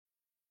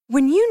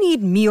When you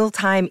need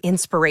mealtime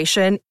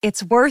inspiration,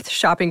 it's worth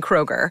shopping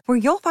Kroger, where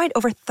you'll find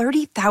over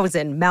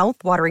 30,000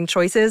 mouth-watering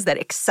choices that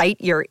excite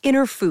your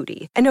inner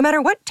foodie. And no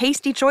matter what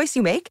tasty choice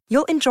you make,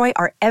 you'll enjoy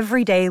our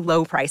everyday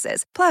low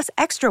prices, plus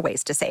extra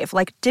ways to save,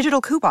 like digital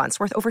coupons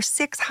worth over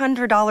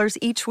 $600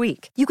 each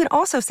week. You can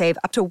also save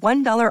up to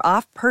 $1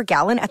 off per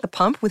gallon at the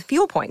pump with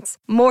fuel points.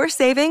 More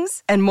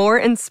savings and more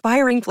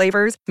inspiring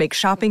flavors make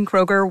shopping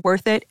Kroger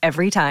worth it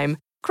every time.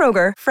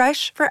 Kroger,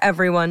 fresh for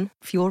everyone.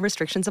 Fuel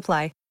restrictions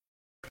apply.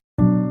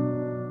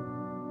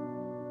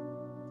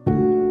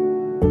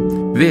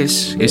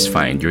 This is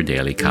Find Your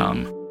Daily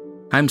Calm.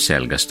 I'm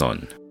Sel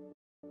Gaston.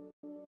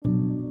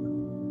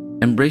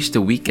 Embrace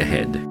the week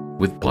ahead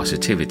with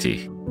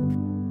positivity.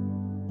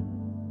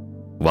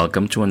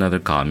 Welcome to another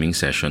calming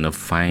session of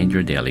Find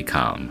Your Daily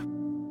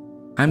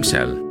Calm. I'm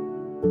Sel,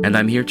 and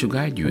I'm here to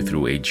guide you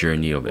through a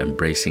journey of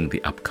embracing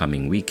the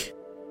upcoming week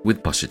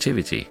with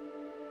positivity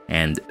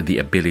and the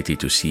ability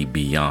to see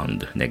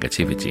beyond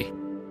negativity.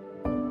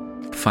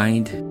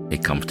 Find a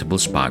comfortable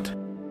spot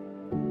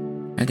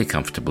and a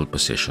comfortable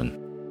position.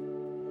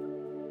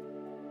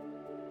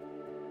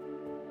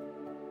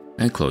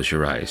 And close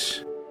your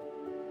eyes.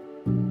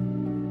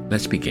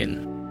 Let's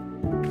begin.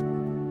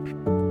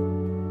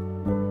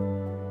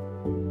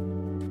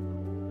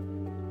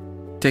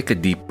 Take a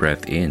deep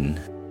breath in,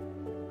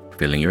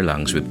 filling your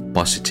lungs with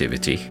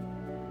positivity,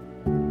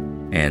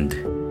 and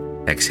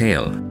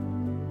exhale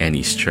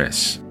any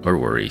stress or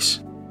worries.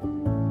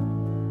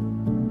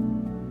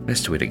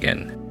 Let's do it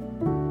again.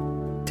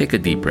 Take a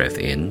deep breath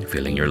in,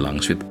 filling your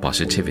lungs with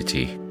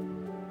positivity,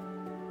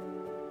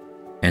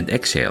 and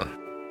exhale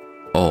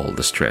all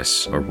the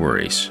stress or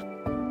worries.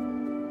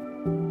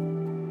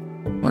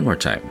 One more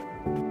time.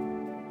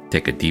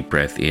 Take a deep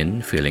breath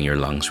in, filling your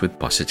lungs with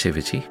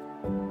positivity,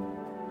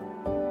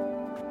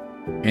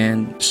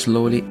 and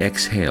slowly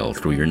exhale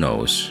through your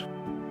nose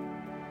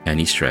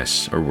any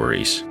stress or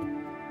worries.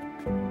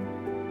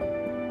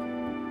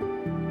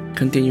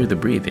 Continue the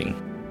breathing.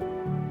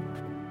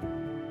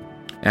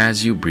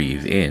 As you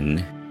breathe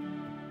in,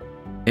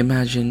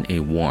 imagine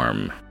a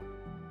warm,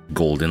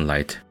 golden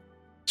light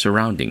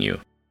surrounding you,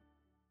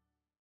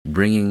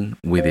 bringing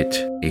with it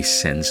a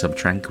sense of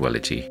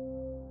tranquility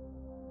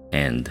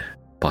and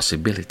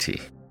possibility.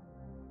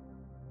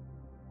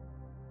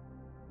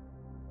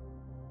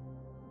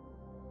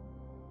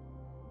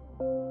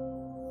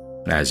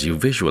 As you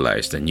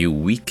visualize the new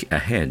week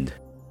ahead,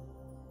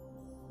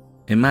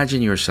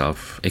 imagine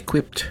yourself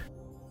equipped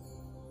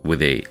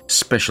with a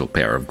special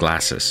pair of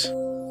glasses.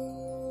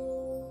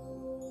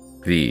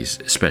 These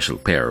special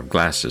pair of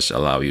glasses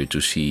allow you to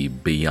see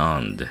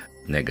beyond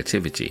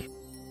negativity,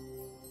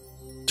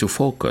 to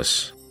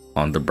focus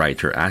on the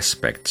brighter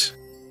aspects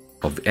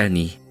of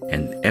any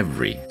and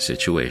every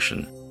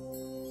situation.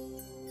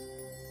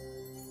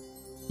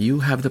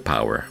 You have the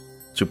power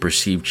to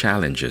perceive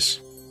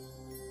challenges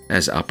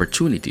as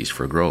opportunities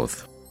for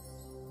growth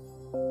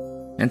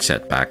and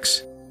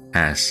setbacks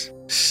as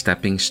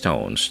stepping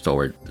stones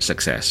toward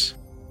success.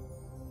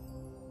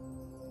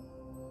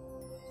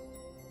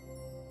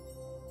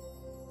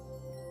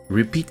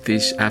 Repeat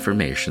these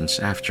affirmations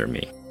after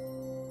me.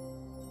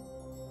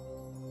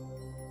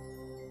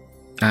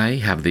 I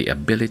have the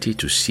ability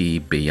to see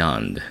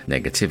beyond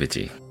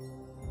negativity.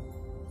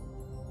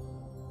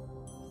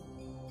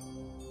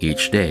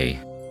 Each day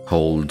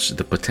holds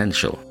the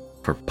potential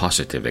for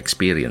positive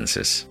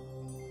experiences.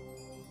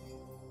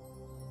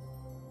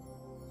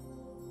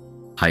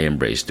 I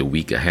embrace the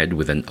week ahead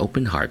with an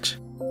open heart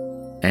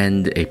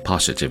and a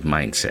positive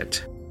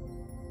mindset.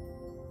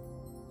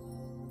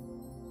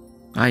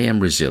 I am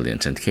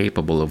resilient and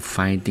capable of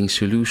finding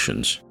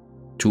solutions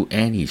to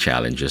any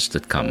challenges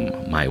that come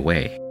my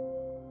way.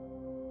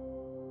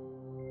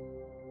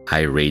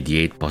 I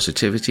radiate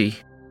positivity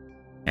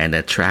and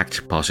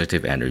attract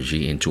positive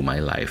energy into my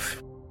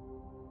life.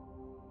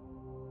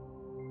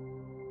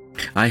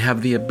 I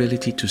have the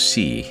ability to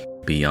see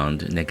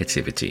beyond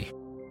negativity.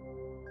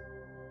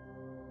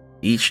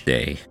 Each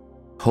day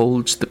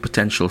holds the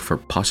potential for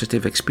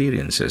positive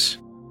experiences.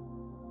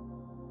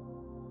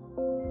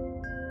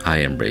 I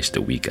embrace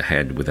the week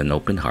ahead with an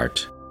open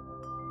heart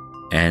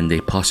and a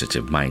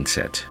positive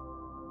mindset.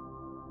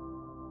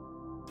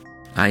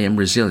 I am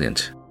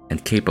resilient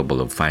and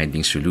capable of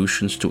finding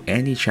solutions to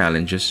any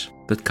challenges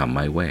that come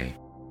my way.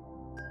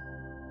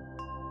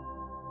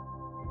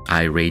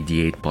 I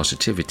radiate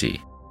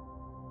positivity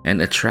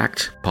and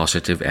attract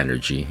positive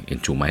energy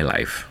into my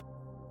life.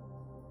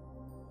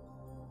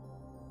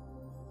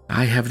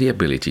 I have the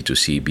ability to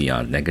see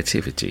beyond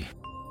negativity.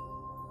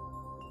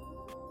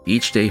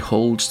 Each day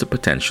holds the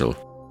potential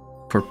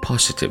for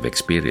positive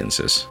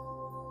experiences.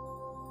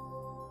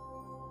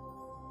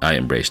 I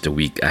embrace the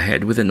week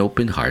ahead with an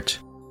open heart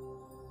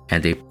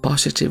and a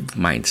positive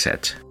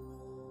mindset.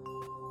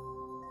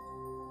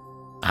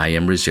 I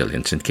am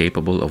resilient and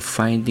capable of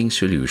finding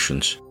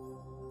solutions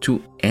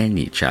to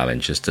any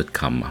challenges that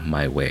come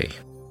my way.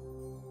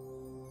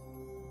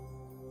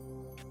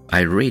 I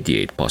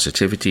radiate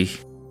positivity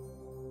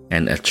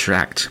and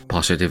attract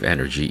positive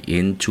energy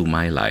into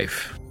my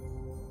life.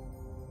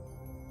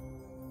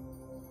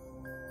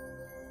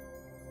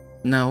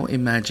 Now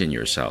imagine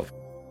yourself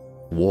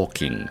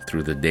walking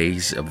through the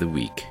days of the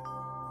week,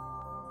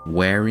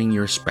 wearing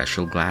your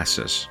special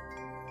glasses.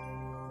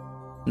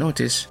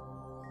 Notice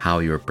how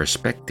your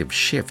perspective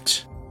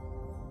shifts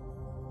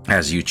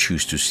as you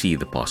choose to see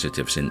the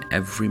positives in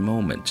every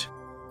moment.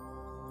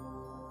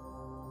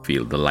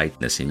 Feel the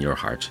lightness in your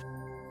heart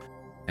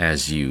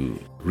as you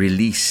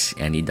release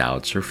any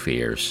doubts or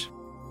fears,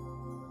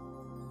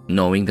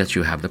 knowing that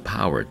you have the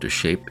power to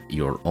shape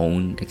your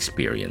own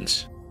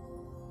experience.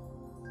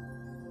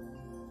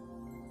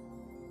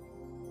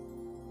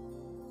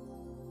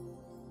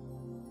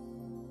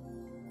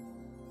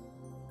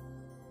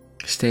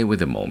 Stay with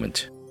the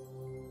moment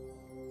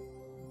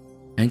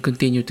and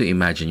continue to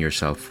imagine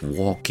yourself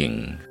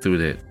walking through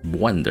the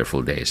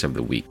wonderful days of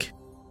the week.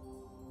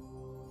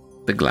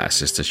 The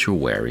glasses that you're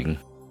wearing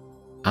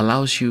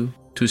allows you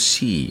to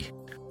see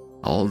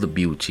all the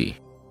beauty,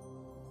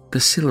 the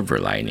silver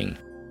lining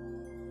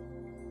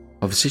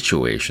of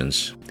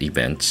situations,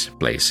 events,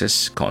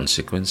 places,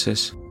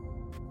 consequences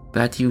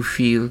that you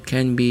feel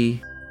can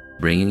be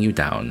bringing you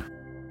down.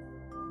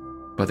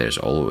 But there's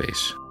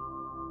always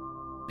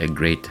a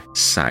great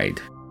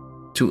side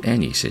to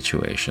any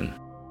situation.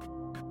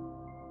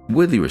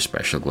 With your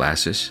special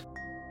glasses,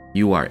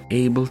 you are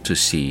able to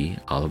see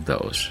all of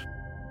those,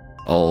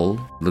 all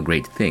the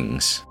great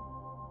things.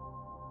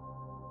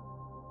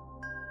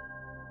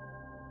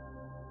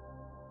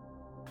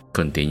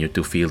 Continue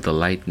to feel the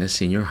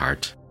lightness in your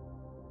heart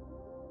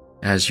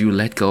as you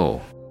let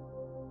go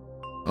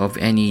of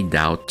any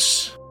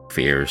doubts,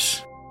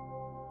 fears,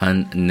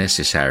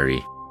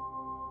 unnecessary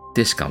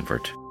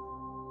discomfort.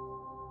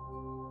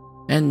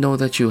 And know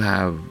that you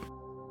have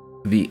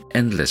the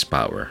endless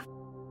power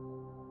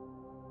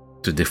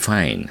to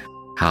define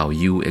how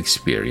you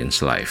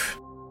experience life.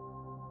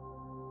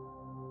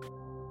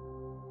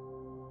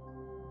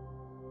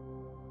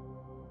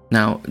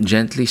 Now,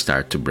 gently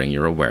start to bring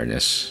your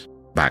awareness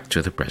back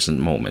to the present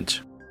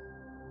moment.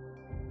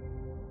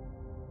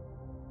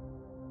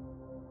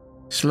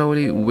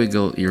 Slowly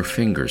wiggle your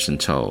fingers and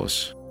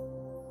toes.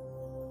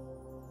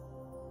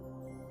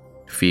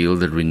 Feel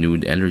the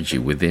renewed energy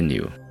within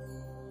you.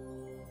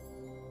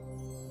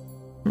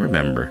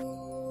 Remember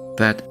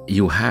that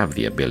you have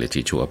the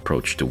ability to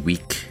approach the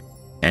week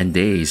and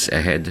days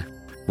ahead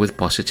with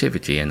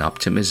positivity and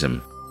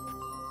optimism.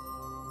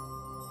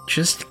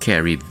 Just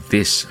carry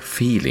this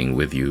feeling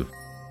with you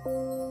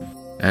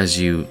as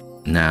you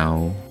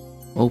now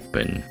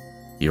open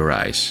your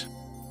eyes.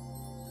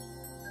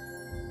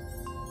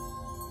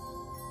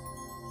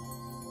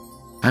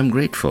 I'm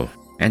grateful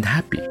and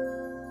happy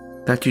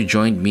that you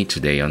joined me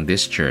today on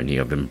this journey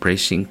of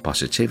embracing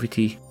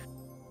positivity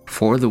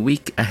for the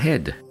week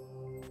ahead.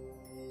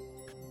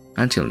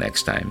 Until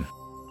next time,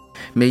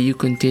 may you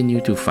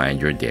continue to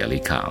find your daily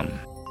calm.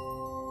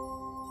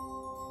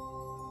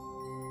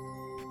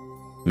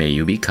 May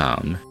you be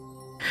calm,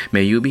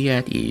 may you be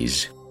at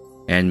ease,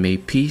 and may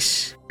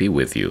peace be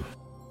with you.